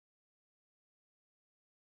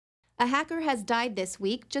A hacker has died this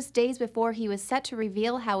week, just days before he was set to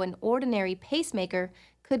reveal how an ordinary pacemaker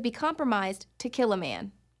could be compromised to kill a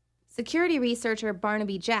man. Security researcher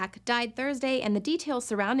Barnaby Jack died Thursday, and the details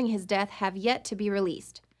surrounding his death have yet to be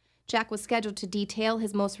released. Jack was scheduled to detail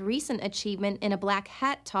his most recent achievement in a Black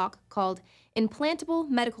Hat talk called Implantable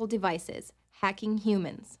Medical Devices: Hacking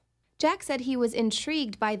Humans. Jack said he was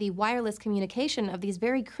intrigued by the wireless communication of these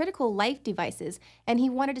very critical life devices, and he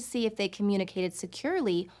wanted to see if they communicated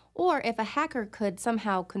securely or if a hacker could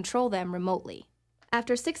somehow control them remotely.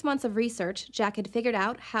 After 6 months of research, Jack had figured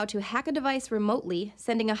out how to hack a device remotely,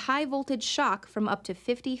 sending a high-voltage shock from up to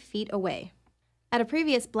 50 feet away. At a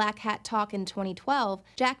previous Black Hat talk in 2012,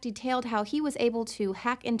 Jack detailed how he was able to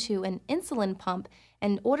hack into an insulin pump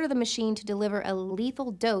and order the machine to deliver a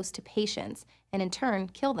lethal dose to patients, and in turn,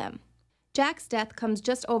 kill them. Jack's death comes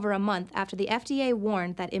just over a month after the FDA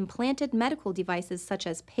warned that implanted medical devices such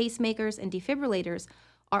as pacemakers and defibrillators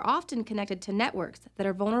are often connected to networks that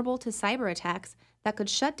are vulnerable to cyber attacks that could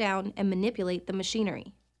shut down and manipulate the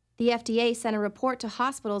machinery. The FDA sent a report to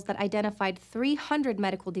hospitals that identified 300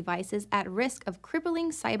 medical devices at risk of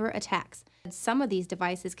crippling cyber attacks. Some of these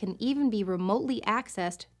devices can even be remotely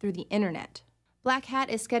accessed through the internet. Black Hat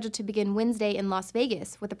is scheduled to begin Wednesday in Las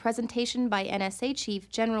Vegas with a presentation by NSA Chief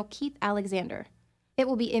General Keith Alexander. It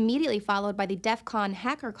will be immediately followed by the DEF CON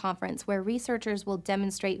Hacker Conference, where researchers will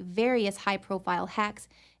demonstrate various high-profile hacks,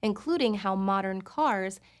 including how modern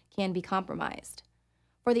cars can be compromised.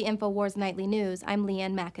 For the InfoWars Nightly News, I'm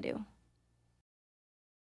Leanne McAdoo.